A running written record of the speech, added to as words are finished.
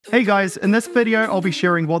Hey guys, in this video I'll be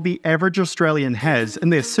sharing what the average Australian has in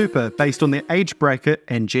their super based on their age bracket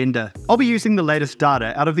and gender. I'll be using the latest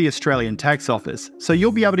data out of the Australian Tax Office, so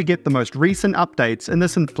you'll be able to get the most recent updates in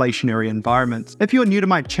this inflationary environment. If you're new to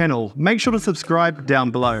my channel, make sure to subscribe down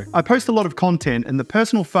below. I post a lot of content in the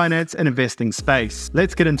personal finance and investing space.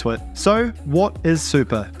 Let's get into it. So, what is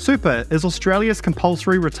super? Super is Australia's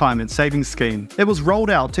compulsory retirement savings scheme. It was rolled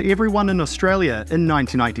out to everyone in Australia in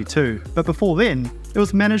 1992, but before then, it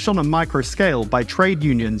was managed on a micro scale by trade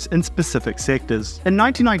unions in specific sectors. In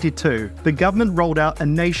 1992, the government rolled out a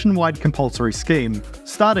nationwide compulsory scheme,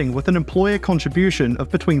 starting with an employer contribution of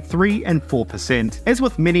between 3 and 4%. As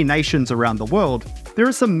with many nations around the world, there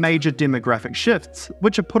are some major demographic shifts,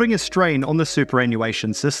 which are putting a strain on the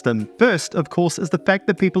superannuation system. First, of course, is the fact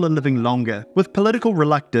that people are living longer. With political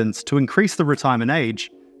reluctance to increase the retirement age,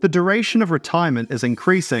 the duration of retirement is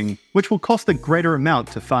increasing, which will cost a greater amount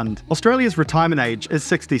to fund. Australia's retirement age is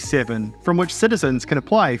 67, from which citizens can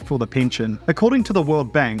apply for the pension. According to the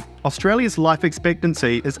World Bank, Australia's life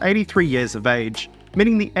expectancy is 83 years of age,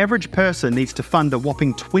 meaning the average person needs to fund a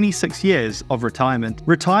whopping 26 years of retirement.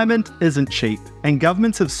 Retirement isn't cheap, and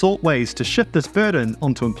governments have sought ways to shift this burden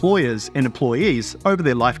onto employers and employees over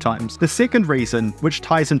their lifetimes. The second reason, which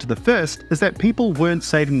ties into the first, is that people weren't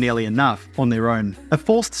saving nearly enough on their own. A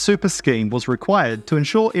forced super scheme was required to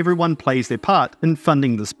ensure everyone plays their part in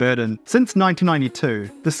funding this burden. Since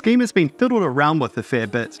 1992, the scheme has been fiddled around with a fair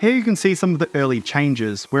bit. Here you can see some of the early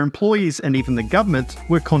changes where employees and even the government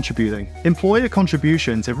were contributing. Employer contributions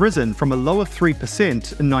have risen from a low of 3%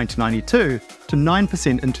 in 1992 to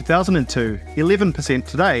 9% in 2002, 11%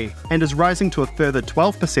 today, and is rising to a further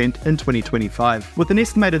 12% in 2025. With an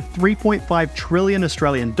estimated 3.5 trillion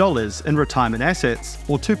Australian dollars in retirement assets,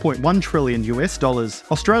 or 2.1 trillion US dollars,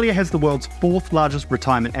 Australia has the world's fourth largest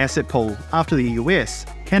retirement asset pool after the US,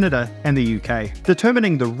 Canada, and the UK.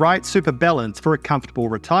 Determining the right super balance for a comfortable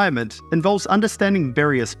retirement involves understanding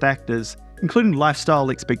various factors, including lifestyle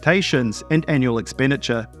expectations and annual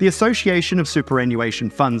expenditure. The Association of Superannuation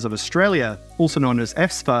Funds of Australia, also known as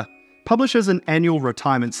AFSFA, publishes an annual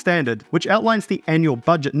retirement standard which outlines the annual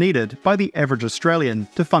budget needed by the average Australian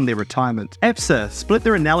to fund their retirement. AFSFA split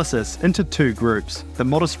their analysis into two groups, the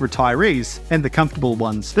modest retirees and the comfortable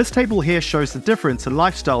ones. This table here shows the difference in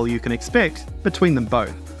lifestyle you can expect between them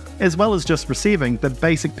both, as well as just receiving the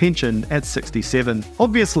basic pension at 67.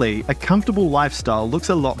 Obviously, a comfortable lifestyle looks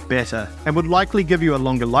a lot better and would likely give you a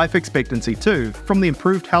longer life expectancy too from the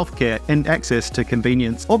improved healthcare and access to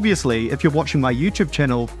convenience. Obviously, if you're watching my YouTube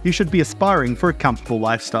channel, you should be aspiring for a comfortable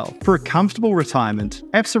lifestyle. For a comfortable retirement,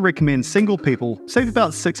 AFSFA recommends single people save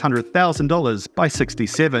about $600,000 by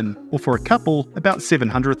 67, or for a couple, about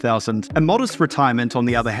 $700,000. A modest retirement, on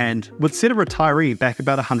the other hand, would set a retiree back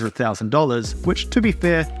about $100,000, which, to be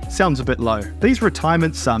fair, sounds a bit low. These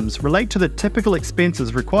retirement sums relate to the typical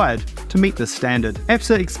expenses required to meet this standard.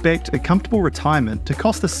 AFSFA expect a comfortable retirement to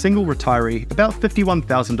cost a single retiree about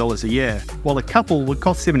 $51,000 a year, while a couple would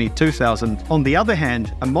cost $72,000. On the other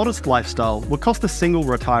hand, a modest lifestyle would cost a single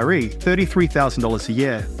retiree $33,000 a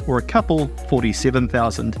year, or a couple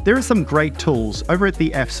 $47,000. There are some great tools over at the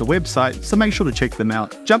AFSFA website, so make sure to check them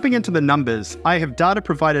out. Jumping into the numbers, I have data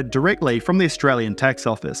provided directly from the Australian Tax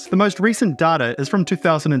Office. The most recent data is from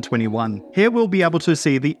 2021. Here we'll be able to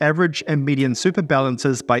see the average and median super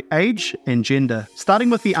balances by age and gender. Starting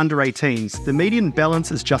with the under 18s, the median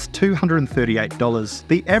balance is just $238.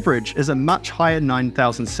 The average is a much higher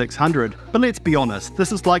 $9,600, but let's be honest,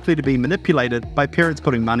 this is likely to be manipulated by parents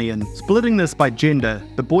putting money in. Splitting this by gender,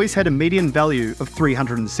 the boys had a median value of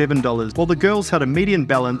 $307, while the girls had a median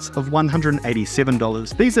balance of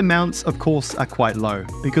 $187. These amounts, of course, are quite low,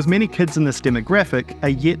 because many kids in this demographic are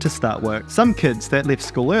yet to start work. Some kids that left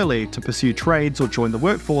school early to pursue trades or join the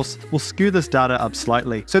workforce will skew this data up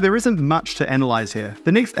slightly, so there isn't much to analyse here.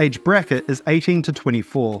 The next age bracket is 18 to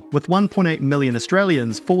 24, with 1.8 million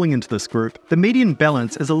Australians falling into this group. The median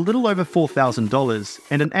balance is a little over $4,000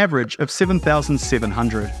 and an average of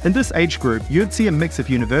 $7,700. In this age group, you'd see a mix of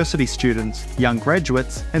university students, young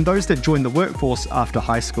graduates, and those that join the workforce after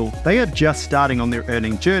high school. They are just starting on their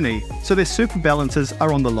earning journey, so their super balances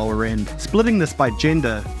are on the lower end. Splitting this by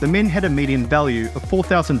gender, the men had a median value of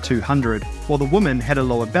 $4,200, while the women had a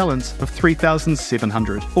lower balance of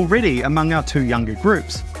 $3,700. Already among our two younger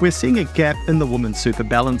groups, we're seeing a gap in the women's super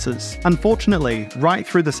balances. Unfortunately, right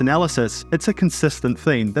through this analysis, it's a consistent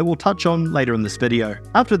theme that we'll touch on later in this video.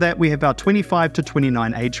 After that, we have our 25 to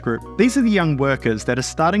 29 age group. These are the young workers that are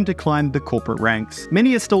starting to climb the corporate ranks.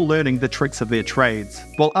 Many are still learning the tricks of their trades,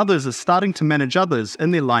 while others are starting to manage others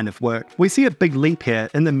in their line of work. We see a big leap here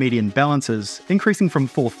in the median balances, increasing from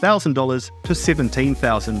 $4,000 to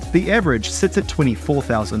 $17,000. The average sits at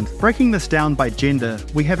 $24,000. Breaking this down by gender,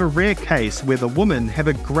 we have a rare case where the women have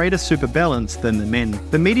a greater super balance than the men.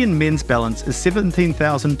 The median men's balance is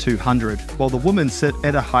 $17,200, while the women sit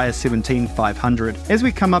at a higher $17,500. As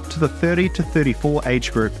we come up to the 30 to 34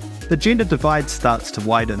 age group, the gender divide starts to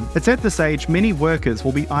widen. It's at this age many workers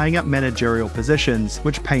will be eyeing up managerial positions,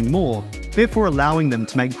 which pay more, therefore allowing them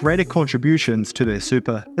to make greater contributions to their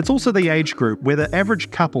super. It's also the age group where the average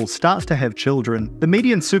couple starts to have children. The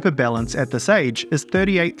median super balance at this age is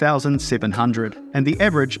 $38,700, and the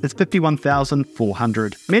average is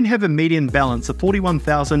 $51,400. Men have a median balance of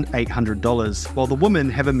 $41,800, while the women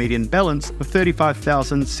have a median balance of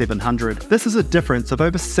 $35,700. This is a difference of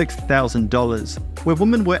over $6,000, where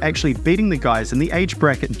women were actually beating the guys in the age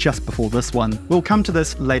bracket just before this one. We'll come to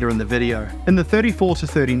this later in the video. In the 34 to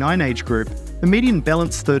 39 age group, the median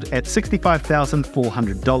balance stood at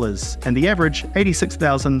 $65,400 and the average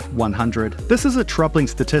 $86,100. This is a troubling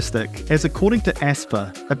statistic, as according to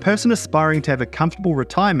ASFA, a person aspiring to have a comfortable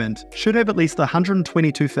retirement should have at least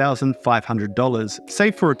 $122,500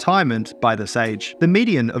 saved for retirement by this age. The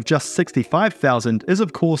median of just $65,000 is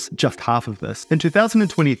of course just half of this. In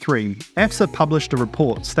 2023, AFSA published a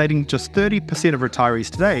report stating just 30% of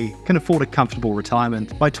retirees today can afford a comfortable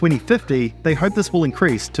retirement. By 2050, they hope this will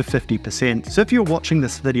increase to 50%. So if you're watching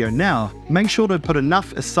this video now, make sure to put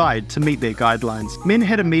enough aside to meet their guidelines. Men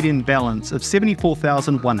had a median balance of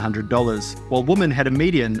 $74,100, while women had a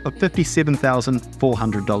median of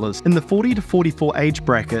 $57,400. In the 40 to 44 age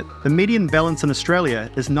bracket, the median balance in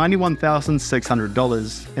Australia is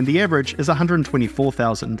 $91,600, and the average is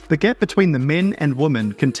 $124,000. The gap between the men and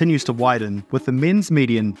women continues to widen, with the men's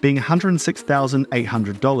median being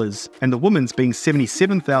 $106,800, and the women's being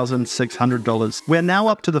 $77,600. We're now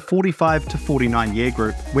up to the 45 to 49 year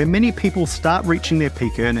group, where many people start reaching their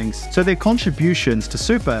peak earnings, so their contributions to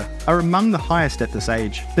super are among the highest at this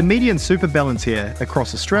age. The median super balance here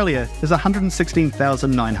across Australia is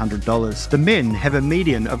 $116,900. The men have a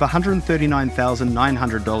median of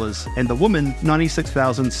 $139,900 and the women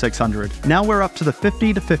 $96,600. Now we're up to the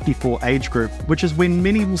 50 to 54 age group, which is when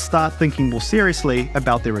many will start thinking more seriously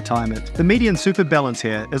about their retirement. The median super balance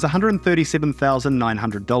here is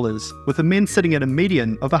 $137,900, with the men sitting at a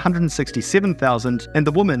median of $167,000 and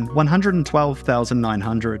the woman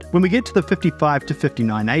 $112,900. When we get to the 55 to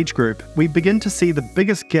 59 age group, we begin to see the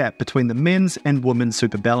biggest gap between the men's and women's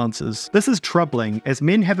super balances. This is troubling, as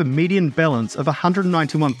men have a median balance of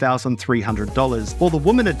 $191,300, while the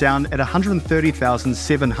women are down at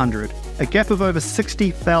 $130,700, a gap of over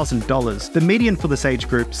 $60,000. The median for this age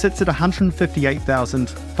group sits at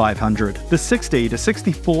 $158,500. The 60 to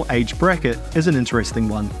 64 age bracket is an interesting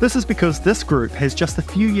one. This is because this group has just a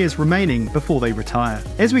few years remaining before they retire.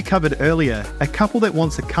 As we covered earlier, a couple that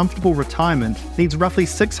wants a comfortable retirement needs roughly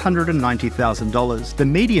 $690,000. The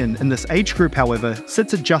median in this age group, however,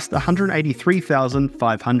 sits at just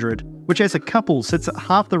 $183,500, which as a couple sits at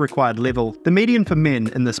half the required level. The median for men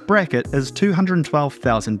in this bracket is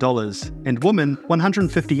 $212,000 and women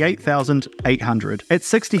 $158,800. At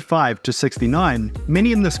 65 to 69,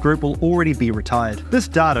 many in this group will already be retired. This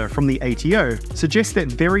data from the ATO suggests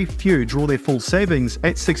that very few draw their full savings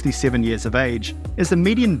at 67 years of age, as the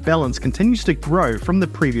median balance continues to grow from the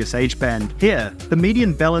previous age band. Here, the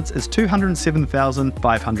median balance is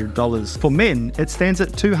 $207,500. For men, it stands at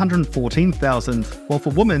 $214,000, while for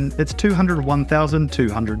women, it's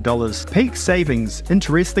 $201,200. Peak savings,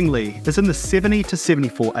 interestingly, is in the 70 to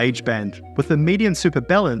 74 age band, with the median super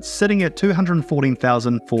balance sitting at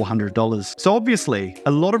 $214,400. So obviously,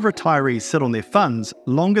 a lot of retirees sit on their funds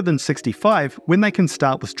longer than 65 when they can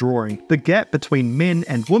start withdrawing. The gap between men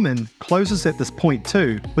and women closes at this point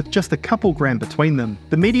too, with just a couple grand between them.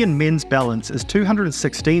 The median men's balance is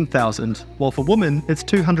 $216,000, while for women it's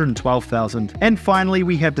 $212,000. And finally,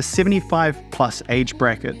 we have the 75 plus age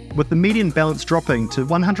bracket, with the median balance dropping to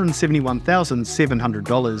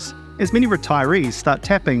 $171,700. as many retirees start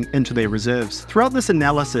tapping into their reserves. Throughout this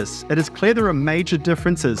analysis, it is clear there are major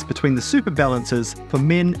differences between the super balances for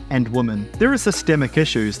men and women. There are systemic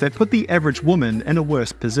issues that put the average woman in a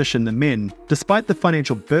worse position than men, despite the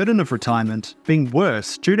financial burden of retirement being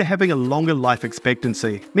worse due to having a longer life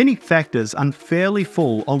expectancy. Many factors unfairly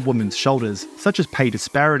fall on women's shoulders, such as pay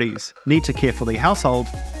disparities, need to care for the household,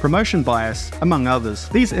 promotion bias, among others.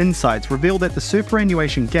 These insights reveal that the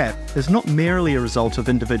superannuation gap is not merely a result of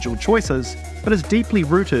individual choices, choices, but is deeply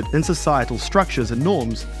rooted in societal structures and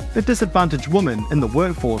norms that disadvantage women in the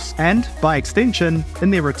workforce and, by extension, in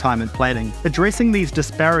their retirement planning. Addressing these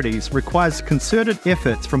disparities requires concerted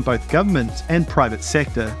efforts from both government and private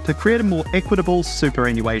sector to create a more equitable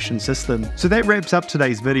superannuation system. So that wraps up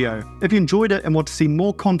today's video. If you enjoyed it and want to see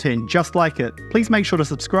more content just like it, please make sure to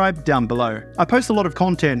subscribe down below. I post a lot of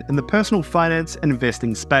content in the personal finance and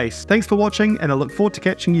investing space. Thanks for watching, and I look forward to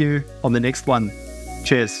catching you on the next one.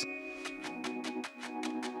 Cheers.